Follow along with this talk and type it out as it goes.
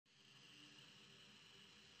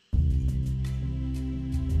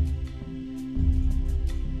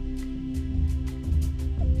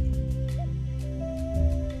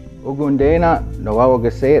Ugundena,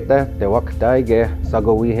 Nowawagaseta, Tewaktaige,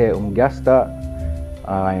 Sagowihe Umgasta.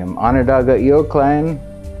 I am Onondaga Eel Clan,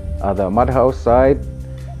 the Mud House side.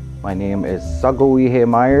 My name is Sagowihe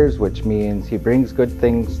Myers, which means he brings good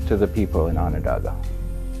things to the people in Onondaga.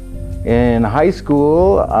 In high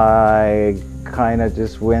school, I kind of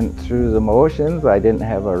just went through the motions. I didn't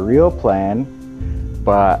have a real plan,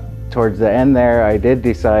 but towards the end there, I did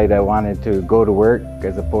decide I wanted to go to work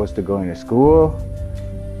as opposed to going to school.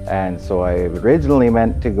 And so I originally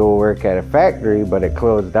meant to go work at a factory, but it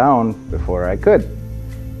closed down before I could.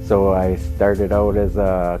 So I started out as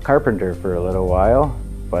a carpenter for a little while,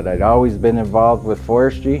 but I'd always been involved with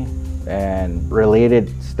forestry and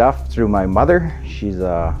related stuff through my mother. She's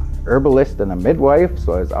a herbalist and a midwife,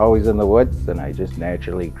 so I was always in the woods, and I just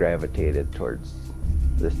naturally gravitated towards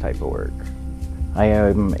this type of work. I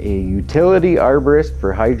am a utility arborist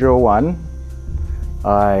for Hydro One.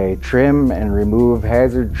 I trim and remove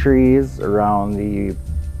hazard trees around the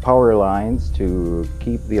power lines to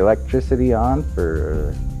keep the electricity on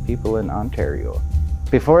for people in Ontario.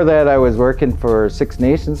 Before that, I was working for Six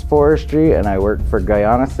Nations Forestry, and I worked for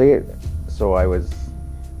Guyana State. So I was,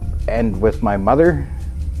 and with my mother,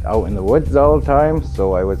 out in the woods all the time.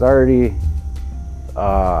 So I was already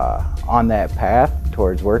on that path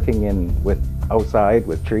towards working outside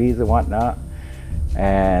with trees and whatnot.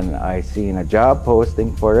 And I seen a job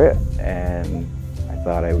posting for it, and I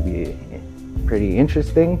thought it would be pretty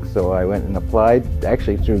interesting. So I went and applied,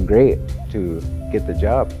 actually through GREAT, to get the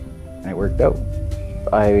job, and it worked out.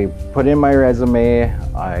 I put in my resume,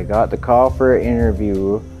 I got the call for an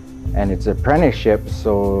interview, and it's an apprenticeship,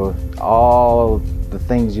 so all the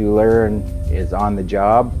things you learn is on the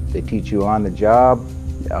job. They teach you on the job.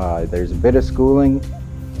 There's a bit of schooling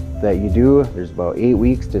that you do. There's about 8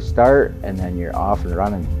 weeks to start, and then you're off and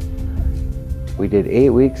running. We did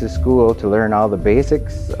 8 weeks of school to learn all the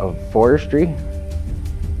basics of forestry.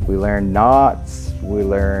 We learned knots, we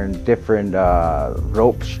learned different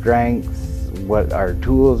rope strengths, what our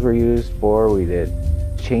tools were used for. We did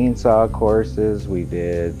chainsaw courses, we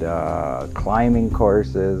did climbing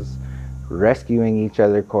courses, rescuing each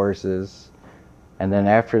other courses. And then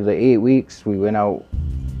after the 8 weeks, we went out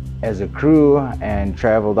as a crew and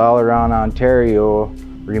traveled all around Ontario,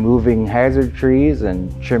 removing hazard trees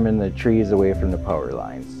and trimming the trees away from the power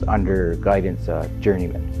lines under guidance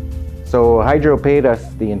journeymen. So Hydro paid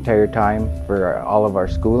us the entire time for all of our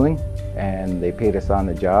schooling, and they paid us on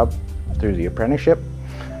the job through the apprenticeship.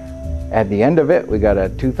 At the end of it, we got a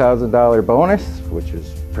 $2,000 bonus, which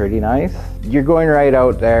was pretty nice. You're going right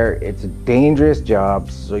out there. It's a dangerous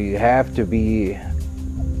job, so you have to be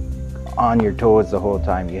on your toes the whole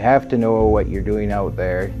time. You have to know what you're doing out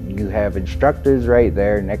there. You have instructors right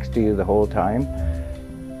there next to you the whole time,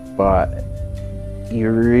 but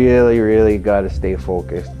you really got to stay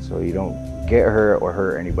focused so you don't get hurt or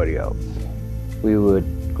hurt anybody else. We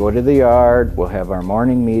would go to the yard, we'll have our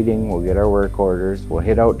morning meeting, we'll get our work orders, we'll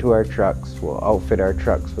head out to our trucks, we'll outfit our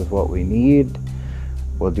trucks with what we need.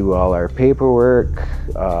 We'll do all our paperwork,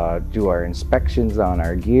 do our inspections on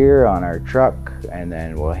our gear, on our truck, and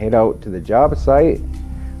then we'll head out to the job site.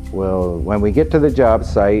 When we get to the job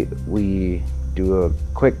site, we do a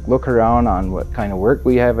quick look around on what kind of work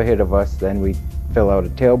we have ahead of us. Then we fill out a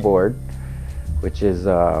tailboard, which is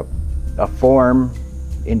a form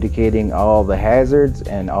indicating all the hazards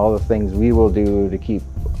and all the things we will do to keep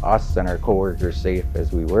us and our coworkers safe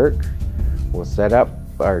as we work. We'll set up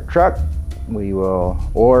our truck.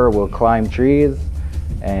 We'll climb trees,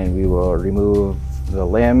 and we will remove the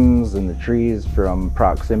limbs and the trees from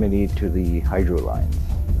proximity to the hydro lines.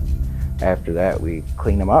 After that, we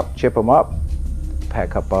clean them up, chip them up,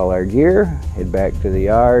 pack up all our gear, head back to the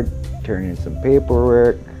yard, turn in some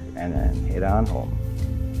paperwork, and then head on home.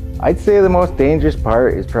 I'd say the most dangerous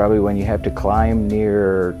part is probably when you have to climb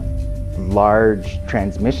near large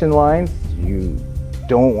transmission lines. You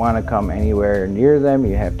don't want to come anywhere near them.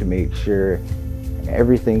 You have to make sure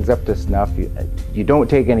everything's up to snuff. You don't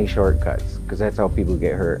take any shortcuts, because that's how people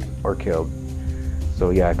get hurt or killed. So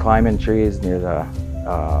yeah, climbing trees near the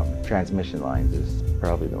transmission lines is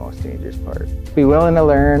probably the most dangerous part. Be willing to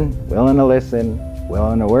learn, willing to listen,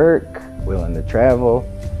 willing to work, willing to travel,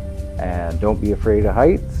 and don't be afraid of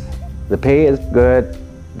heights. The pay is good,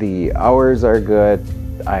 the hours are good.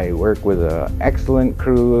 I work with an excellent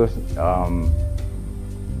crew.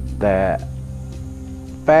 The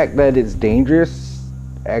fact that it's dangerous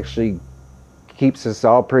actually keeps us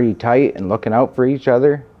all pretty tight and looking out for each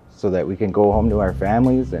other, so that we can go home to our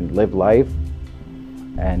families and live life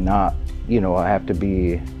and not, have to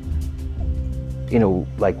be,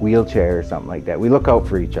 like wheelchair or something like that. We look out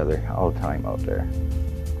for each other all the time out there.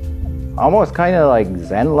 almost kind of like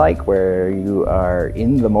Zen-like, where you are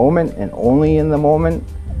in the moment and only in the moment.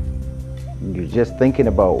 You're just thinking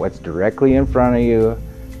about what's directly in front of you.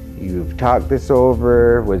 You've talked this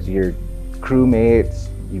over with your crewmates.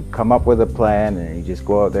 You come up with a plan and you just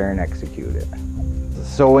go out there and execute it.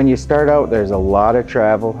 So when you start out, there's a lot of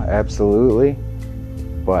travel, absolutely.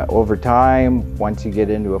 But over time, once you get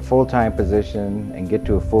into a full-time position and get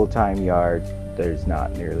to a full-time yard, there's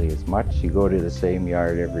not nearly as much. You go to the same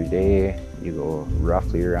yard every day. You go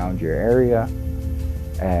roughly around your area.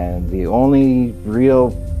 And the only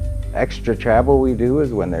real extra travel we do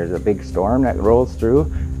is when there's a big storm that rolls through.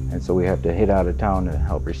 And so we have to hit out of town to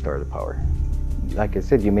help restore the power. Like I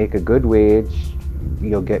said, you make a good wage,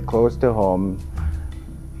 you'll get close to home,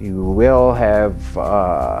 you will have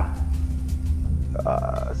a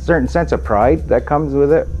certain sense of pride that comes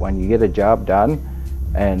with it when you get a job done.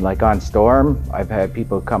 And like on storm, I've had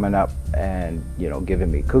people coming up and, you know,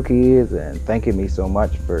 giving me cookies and thanking me so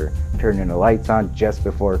much for turning the lights on just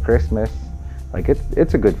before Christmas. Like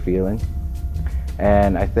it's a good feeling.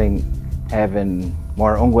 And I think having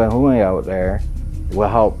more Ohsweken out there will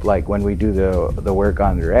help, like when we do the work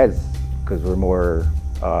on the res, because we're more,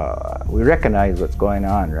 we recognize what's going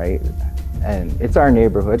on, right? And it's our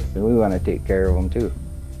neighborhood, and we want to take care of them too.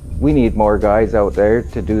 We need more guys out there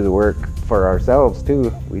to do the work for ourselves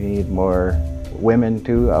too. We need more women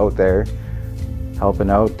too out there helping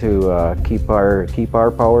out to keep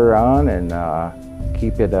our power on and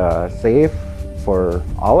keep it safe for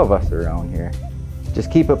all of us around here. Just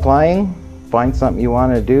keep applying, find something you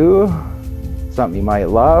want to do, something you might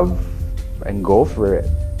love, and go for it.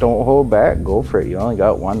 Don't hold back, go for it. You only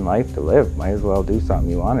got one life to live. Might as well do something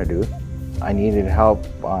you want to do. I needed help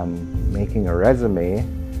on making a resume,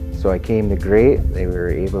 so I came to Great. They were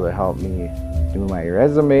able to help me do my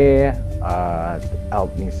resume,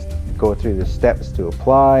 help me go through the steps to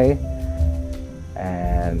apply,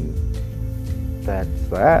 and that's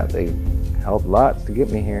that. They helped lots to get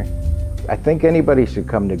me here. I think anybody should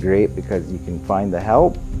come to Great because you can find the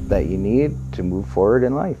help that you need to move forward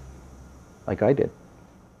in life, like I did.